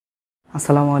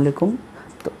আসসালামু আলাইকুম।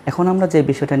 তো এখন আমরা যে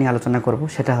বিষয়টা নিয়ে আলোচনা করব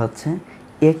সেটা হচ্ছে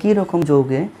একই রকম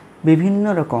যৌগে বিভিন্ন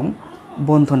রকম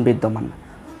বন্ধন বিদ্যমান।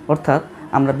 অর্থাৎ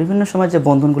আমরা বিভিন্ন সময় যে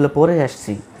বন্ধনগুলো পড়ে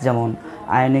আসছি, যেমন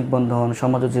আয়নিক বন্ধন,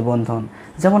 সমযোজী বন্ধন।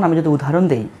 যেমন আমি যদি উদাহরণ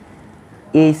দেই,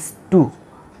 H2,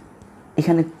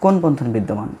 এখানে কোন বন্ধন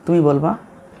বিদ্যমান? তুমি বলবা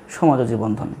সমযোজী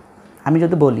বন্ধন। আমি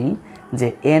যদি বলি যে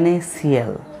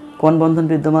NaCl, কোন বন্ধন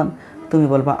বিদ্যমান? তুমি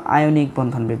বলবা আয়নিক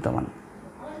বন্ধন বিদ্যমান।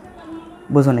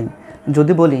 বুঝো নেই?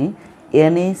 যদি বলি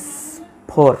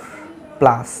NH4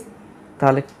 প্লাস,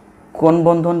 তাহলে কোন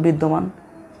বন্ধন বিদ্যমান?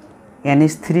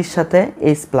 NH3 সাথে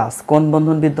H প্লাস, কোন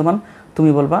বন্ধন বিদ্যমান?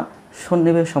 তুমি বলবা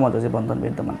সন্নিবেশ সমযোজী বন্ধন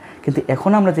বিদ্যমান। কিন্তু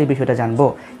এখন আমরা যে বিষয়টা জানবো,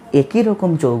 একই রকম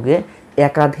যৌগে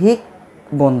একাধিক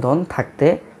বন্ধন থাকতে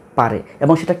পারে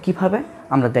এবং সেটা কিভাবে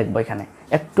আমরা দেখব। এখানে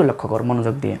একটু লক্ষ্য কর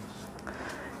মনোযোগ দিয়ে।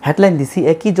 হেডলাইন দিছি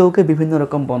একই যৌগে বিভিন্ন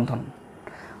রকম বন্ধন।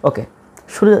 ওকে,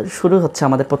 শুরু হচ্ছে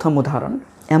আমাদের প্রথম উদাহরণ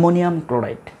অ্যামোনিয়াম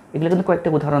ক্লোরাইড। এগুলো কিন্তু কয়েকটা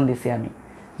উদাহরণ দিছি আমি,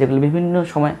 যেগুলো বিভিন্ন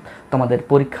সময় তোমাদের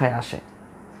পরীক্ষায় আসে,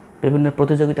 বিভিন্ন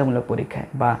প্রতিযোগিতামূলক পরীক্ষায়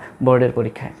বা বোর্ডের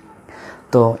পরীক্ষায়।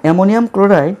 তো অ্যামোনিয়াম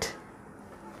ক্লোরাইড,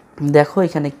 দেখো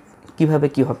এখানে কিভাবে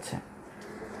কি হচ্ছে।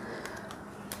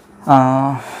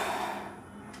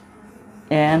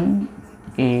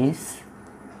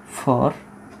 NH4,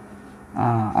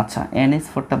 আচ্ছা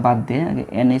NH4টা বাদ দিয়ে আগে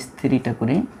NH3টা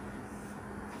করি।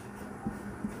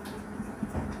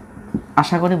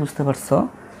 আশা করি বুঝতে পারছো,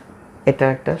 এটা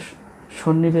একটা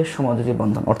সন্নিবেশ সমযোজী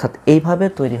বন্ধন। অর্থাৎ এইভাবে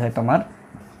তৈরি হয় তোমার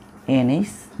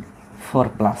NH4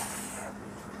 প্লাস।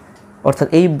 অর্থাৎ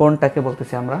এই বন্ডটাকে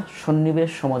বলতেছি আমরা সন্নিবেশ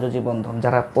সমযোজী বন্ধন।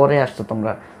 যারা পরে আসছো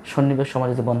তোমরা, সন্নিবেশ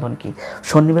সমযোজী বন্ধন কি?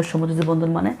 সন্নিবেশ সমযোজী বন্ধন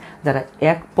মানে যারা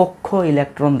এক পক্ষ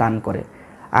ইলেকট্রন দান করে,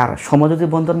 আর সমযোজী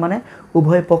বন্ধন মানে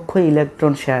উভয় পক্ষই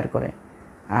ইলেকট্রন শেয়ার করে।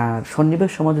 আর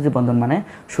সন্নিবেশ সমযোজী বন্ধন মানে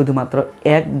শুধুমাত্র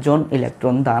একজন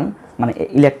ইলেকট্রন দান, মানে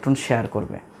ইলেকট্রন শেয়ার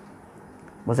করবে।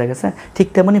 বোঝা গেছে? ঠিক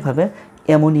তেমনইভাবে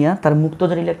অ্যামোনিয়া, তার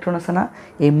মুক্তজোর ইলেকট্রন আছে না,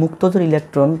 এই মুক্তজোর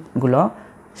ইলেকট্রনগুলো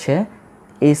সে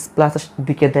H প্লাস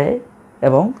দিকে দেয়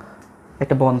এবং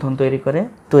একটা বন্ধন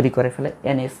তৈরি করে ফেলে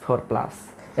NH4 প্লাস,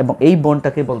 এবং এই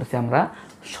বন্ডটাকে বলতেছি আমরা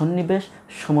সন্নিবেশ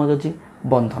সমযোজী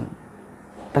বন্ধন।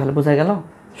 তাহলে বোঝা গেল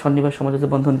সন্নিবেশ সমযোজী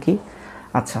বন্ধন কি?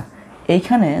 আচ্ছা,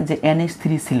 এইখানে যে NH3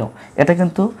 ছিল, এটা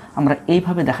কিন্তু আমরা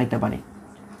এইভাবে দেখাইতে পারি।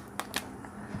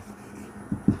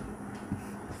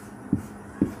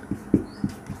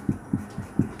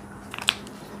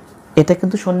 এটা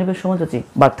কিন্তু সন্নিবেশ সমযোজী,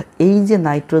 বাট এই যে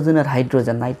নাইট্রোজেন আর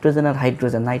হাইড্রোজেন, নাইট্রোজেন আর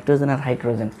হাইড্রোজেন, নাইট্রোজেন আর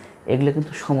হাইড্রোজেন, এগুলো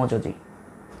কিন্তু সমযোজী।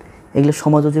 এগুলো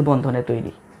সমযোজী বন্ধনে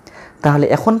তৈরি। তাহলে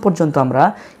এখন পর্যন্ত আমরা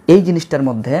এই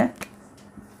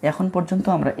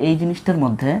জিনিসটার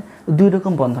মধ্যে দুই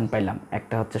রকম বন্ধন পাইলাম।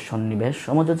 একটা হচ্ছে সন্নিবেশ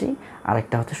সমযোজী, আর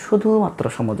একটা হচ্ছে শুধুমাত্র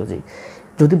সমযোজী।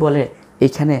 যদি বলে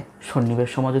এইখানে সন্নিবেশ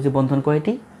সমযোজী বন্ধন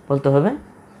কয়টি, বলতে হবে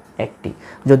একটি।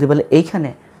 যদি বলে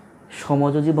এইখানে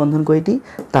সমযোজী বন্ধন কয়টি,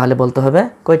 তাহলে বলতে হবে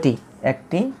কয়টি?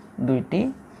 একটি, দুইটি,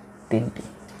 তিনটি।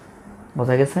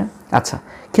 বোঝা গেছে? আচ্ছা,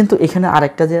 কিন্তু এখানে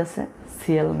আরেকটা যে আছে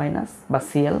Cl মাইনাস বা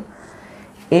Cl,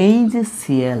 এই যে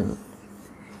Cl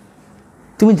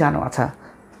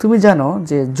তুমি জানো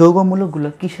যে যৌগমূলকগুলো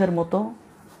কিসের মতো?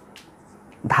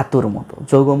 ধাতুর মতো।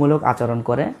 যৌগমূলক আচরণ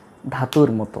করে ধাতুর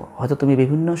মতো। হয়তো তুমি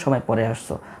বিভিন্ন সময় পড়ে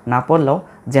আসছো, না পড়লেও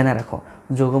জেনে রাখো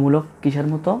যৌগমূলক কিসের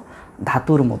মতো?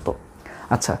 ধাতুর মতো।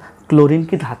 আচ্ছা, ক্লোরিন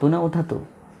কি ধাতু না অধাতু?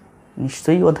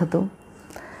 নিশ্চয়ই অধাতু।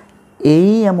 এই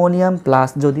অ্যামোনিয়াম প্লাস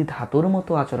যদি ধাতুর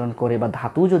মতো আচরণ করে বা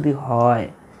ধাতুর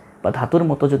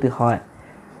মতো যদি হয়,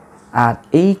 আর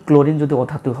এই ক্লোরিন যদি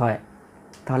অধাতু হয়,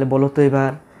 তাহলে বলো তো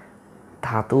এবার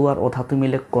ধাতু আর অধাতু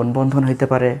মিলে কোন বন্ধন হইতে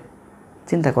পারে?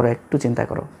 চিন্তা করো, একটু চিন্তা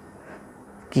করো।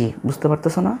 কি বুঝতে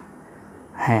পারতেছো না?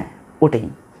 হ্যাঁ, ওটাই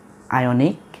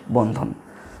আয়নিক বন্ধন।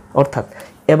 অর্থাৎ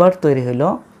এবার তৈরি হইল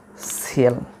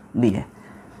Cl দিয়ে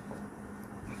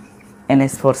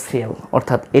NH4Cl,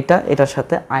 অর্থাৎ এটার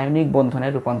সাথে আয়নিক বন্ধনে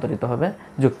রূপান্তরিত হবে,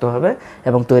 যুক্ত হবে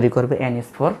এবং তৈরি করবে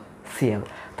NH4Cl।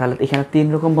 তাহলে এখানে তিন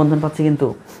রকম বন্ধন পাচ্ছি, কিন্তু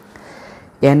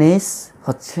NH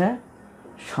হচ্ছে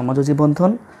সমযোজী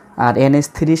বন্ধন, আর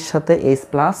NH3-র সাথে H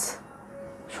প্লাস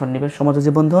সন্নিবেশ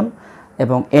সমযোজী বন্ধন,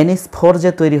 এবং NH4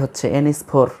 যে তৈরি হচ্ছে,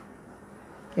 NH4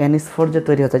 যে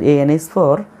তৈরি হচ্ছে, এই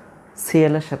NH4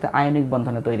 Cl এর সাথে আয়নিক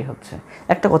বন্ধনে তৈরি হচ্ছে।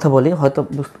 একটা কথা বলি, হয়তো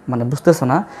বুঝতেছো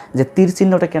না যে তীর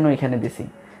চিহ্নটা কেন এখানে দিছি।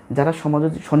 যারা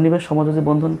সন্নিবেশ সমযোজী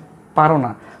বন্ধন পারো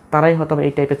না, তারাই হয়তো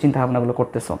এই টাইপের চিন্তাভাবনাগুলো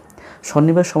করতেছো।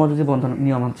 সন্নিবেশ সমযোজী বন্ধন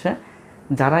নিয়ম হচ্ছে,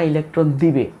 যারা ইলেকট্রন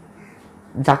দিবে,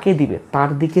 যাকে দিবে তার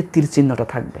দিকে তীর চিহ্নটা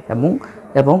থাকবে,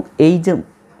 এবং এই যে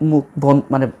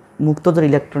মুক্তজোর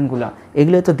ইলেকট্রনগুলো,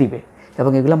 এগুলোই তো দিবে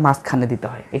এবং এগুলো মাঝখানে দিতে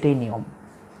হয়। এটাই নিয়ম।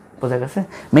 বোঝা গেছে?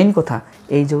 মেইন কথা,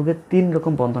 এই যৌগের তিন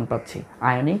রকম বন্ধন পাচ্ছি: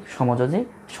 আয়নিক, সমযোজী,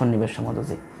 সন্নিবেশ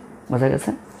সমযোজী। বোঝা গেছে?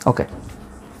 ওকে,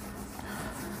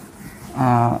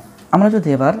 আমরা যদি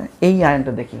এবার এই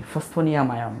আয়নটা দেখি, ফসফোনিয়াম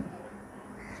আয়ন,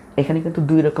 এখানে কিন্তু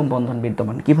 2 রকম বন্ধন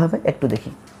বিদ্যমান। কিভাবে একটু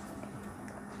দেখি।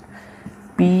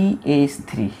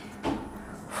 PH3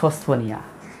 ফসফোনিয়া,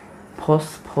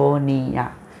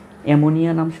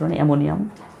 অ্যামোনিয়া নাম শুনে,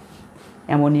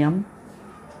 অ্যামোনিয়াম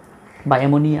বা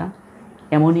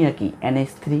অ্যামোনিয়া কি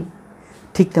NH3,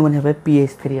 ঠিক তেমনভাবে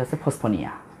PH3 আছে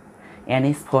ফসফোনিয়া,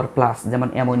 NH4+ যেমন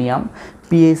অ্যামোনিয়াম,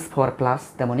 PH4+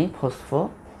 তেমনি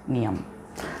ফসফোনিয়াম।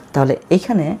 তাহলে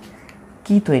এখানে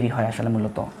কি তৈরি হয় আসলে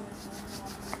মূলত?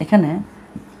 এখানে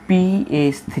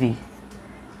PH3,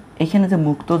 এখানে যে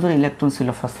মুক্তজোড় ইলেকট্রন ছিল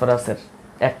ফসফরাসের,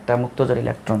 একটা মুক্তজোড়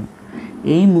ইলেকট্রন,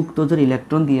 এই মুক্তজোড়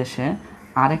ইলেকট্রন দিয়ে সে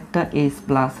আরেকটা H+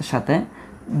 সাথে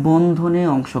বন্ধনে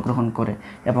অংশগ্রহণ করে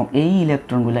এবং এই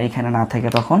ইলেকট্রনগুলো এখানে না থেকে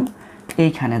তখন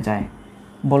এইখানে যায়।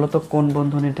 বলো তো কোন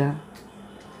বন্ধন এটা?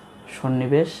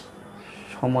 সন্নিবেশ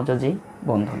সমযোজী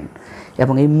বন্ধন।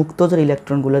 এবং এই মুক্তজোড়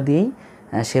ইলেকট্রনগুলো দিয়েই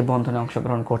সে বন্ধনে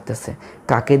অংশগ্রহণ করতেছে।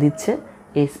 কাকে দিচ্ছে?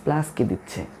 H+কে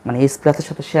দিচ্ছে, মানে H+-এর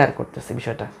সাথে শেয়ার করতেছে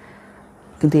বিষয়টা,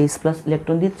 কিন্তু H+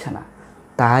 ইলেকট্রন দিচ্ছে না।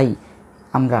 তাই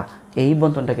আমরা এই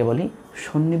বন্ধনটাকে বলি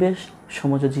সন্নিবেশ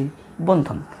সমযোজী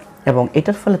বন্ধন। এবং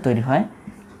এটার ফলে তৈরি হয়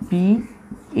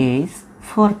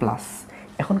PH4+।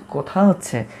 এখন কথা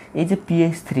হচ্ছে এই যে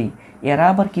PH3, এরা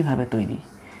আবার কিভাবে তৈরি?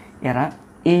 এরা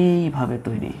এইভাবে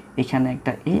তৈরি, এখানে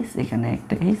একটা H, এখানে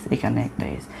একটা H, এখানে একটা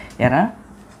H, এরা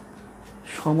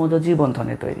সমযোজী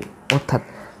বন্ধনে তৈরি। অর্থাৎ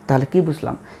তাহলে কি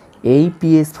বুঝলাম? এই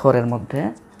PH4 এর মধ্যে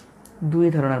 2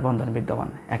 ধরনের বন্ধন বিদ্যমান,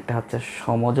 একটা হচ্ছে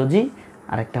সমযোজী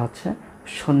আর একটা হচ্ছে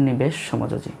সন্নিবেশ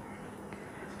সমযোজী।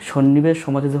 সন্নিবেশ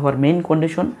সমযোজী হওয়ার মেইন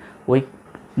কন্ডিশন ওই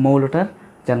মৌলটার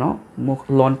যেন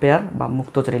লন পেয়ার বা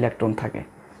মুক্তচর ইলেকট্রন থাকে।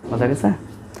 বোঝা গেছে?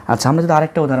 আচ্ছা, আমরা যদি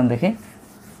আরেকটা উদাহরণ দেখি,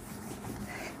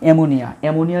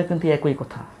 অ্যামোনিয়া কিন্তু একই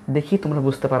কথা। দেখি তোমরা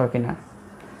বুঝতে পারো কিনা।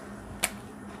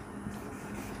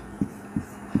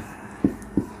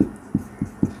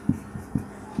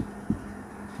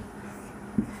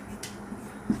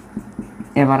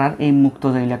 এবার আর এই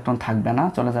মুক্তজোড় ইলেকট্রন থাকবে না,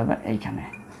 চলে যাবে এইখানে।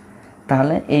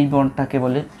 তাহলে এই বন্ডটাকে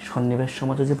বলে সন্নিবেশ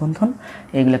সমযোজী বন্ধন,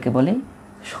 এইগুলোকে বলি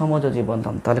সমযোজী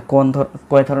বন্ধন। তাহলে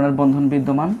কয় ধরনের বন্ধন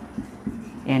বিদ্যমান?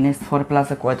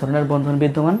 NH4+ কয় ধরনের বন্ধন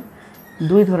বিদ্যমান?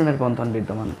 2 ধরনের বন্ধন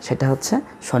বিদ্যমান, সেটা হচ্ছে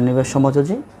সন্নিবেশ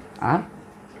সমযোজী আর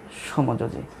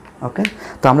সমযোজী। ওকে,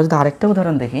 তো আমরা যদি আরেকটা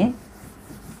উদাহরণ দেখি,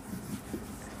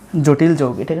 জটিল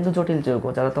যৌগ। এটা কিন্তু জটিল যৌগ,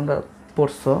 যারা তোমরা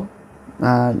পড়ছো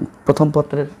প্রথম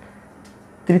পত্রের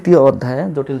 3য় অধ্যায়ে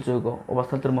জটিল যৌগ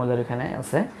অবস্থান্তর মৌলের এখানে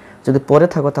আছে। যদি পড়ে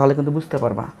থাকো তাহলে কিন্তু বুঝতে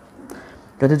পারবা।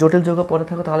 যদি জটিল যৌগ পড়ে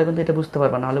থাকো তাহলে কিন্তু এটা বুঝতে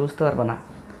পারবা, নাহলে বুঝতে পারবা না।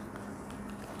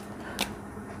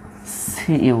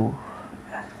 Cu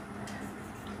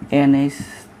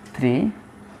NH3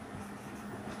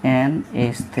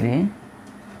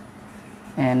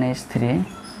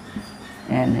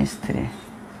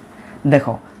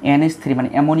 দেখো, NH3 মানে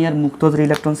অ্যামোনিয়ার মুক্তজোড়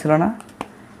ইলেকট্রন ছিল না?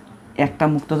 একটা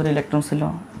মুক্তজোড় ইলেকট্রন ছিল,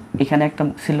 এখানে একটা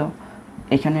ছিল,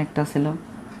 এখানে একটা ছিল,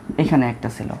 এখানে একটা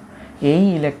ছিল। এই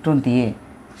ইলেকট্রন দিয়ে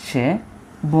সে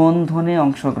বন্ধনে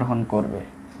অংশগ্রহণ করবে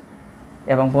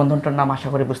এবং বন্ধনটার নাম আশা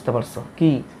করি বুঝতে পারছো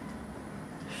কি?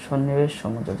 সন্নিবেশ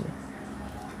সমযোজী।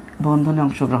 বন্ধনে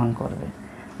অংশগ্রহণ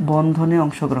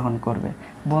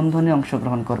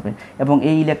করবে এবং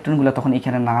এই ইলেকট্রনগুলো তখন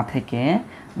এখানে না থেকে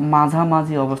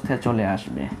মাঝামাঝি অবস্থায় চলে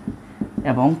আসবে।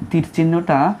 এবং তীর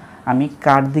চিহ্নটা আমি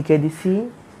কার দিকে দিছি?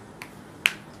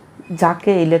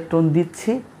 যাকে ইলেকট্রন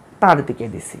দিচ্ছি তার দিকে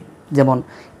দিছি। যেমন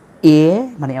এ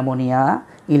মানে অ্যামোনিয়া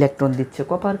ইলেকট্রন দিচ্ছে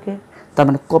কপারকে, তার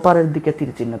মানে কপারের দিকে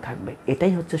তীর চিহ্ন থাকবে।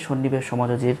 এটাই হচ্ছে সন্নিবেশ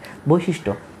সমযোজীর বৈশিষ্ট্য।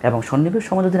 এবং সন্নিবেশ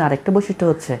সমযোজীর আরেকটা বৈশিষ্ট্য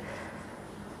হচ্ছে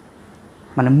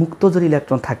মানে মুক্তজোড়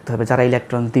ইলেকট্রন থাকতে হবে যারা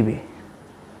ইলেকট্রন দিবে।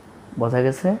 বোঝা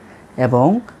গেছে? এবং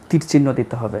তীর চিহ্ন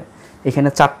দিতে হবে। এখানে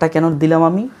 4টা কেন দিলাম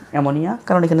আমি অ্যামোনিয়া?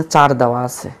 কারণ এখানে 4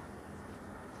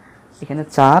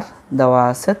 দেওয়া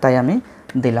আছে, তাই আমি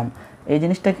দিলাম। এই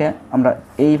জিনিসটাকে আমরা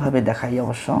এইভাবে দেখাই,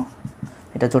 অবশ্য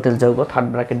এটা জটিল যৌগ, থার্ড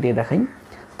ব্র্যাকেট দিয়ে দেখাই।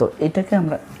 তো এটাকে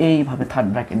আমরা এইভাবে থার্ড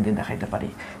ব্র্যাকেট দিয়ে দেখাইতে পারি।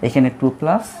 এখানে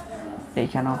 2+,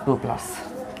 এইখানেও 2+।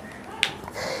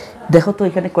 দেখো তো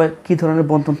এখানে কী ধরনের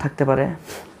বন্ধন থাকতে পারে?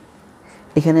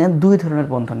 এখানে 2 ধরনের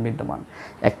বন্ধন বিদ্যমান।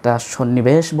 একটা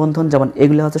সন্নিবেশ বন্ধন, যেমন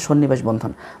এগুলো হচ্ছে সন্নিবেশ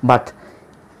বন্ধন। বাট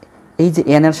এই যে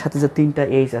এনের সাথে যে 3টা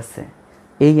H আছে,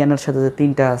 এই এনের সাথে যে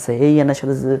 3টা আছে, এই এনের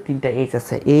সাথে যে 3টা H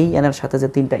আছে, এই এনের সাথে যে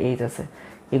 3টা H আছে,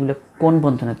 এগুলো কোন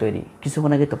বন্ধনে তৈরি?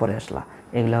 কিছুক্ষণ আগে তো পরে আসলা।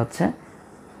 এগুলো হচ্ছে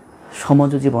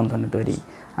সমযোজী বন্ধনে তৈরি,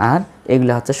 আর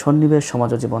এগুলো হচ্ছে সন্নিবেশ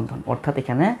সমযোজী বন্ধন। অর্থাৎ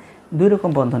এখানে 2 রকম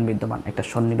বন্ধন বিদ্যমান, একটা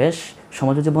সন্নিবেশ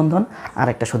সমযোজী বন্ধন আর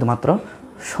একটা শুধুমাত্র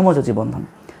সমযোজী বন্ধন।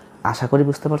 আশা করি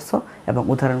বুঝতে পারছো এবং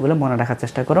উদাহরণগুলো মনে রাখার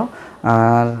চেষ্টা করো।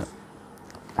 আর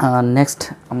নেক্সট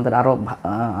আমাদের আরও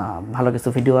ভালো কিছু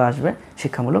ভিডিও আসবে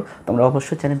শিক্ষামূলক। তোমরা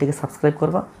অবশ্যই চ্যানেলটিকে সাবস্ক্রাইব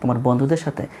করবা, তোমার বন্ধুদের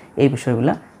সাথে এই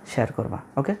বিষয়গুলো শেয়ার করবা।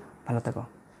 ওকে, ভালো থাকো,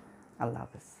 আল্লাহ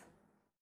হাফেজ।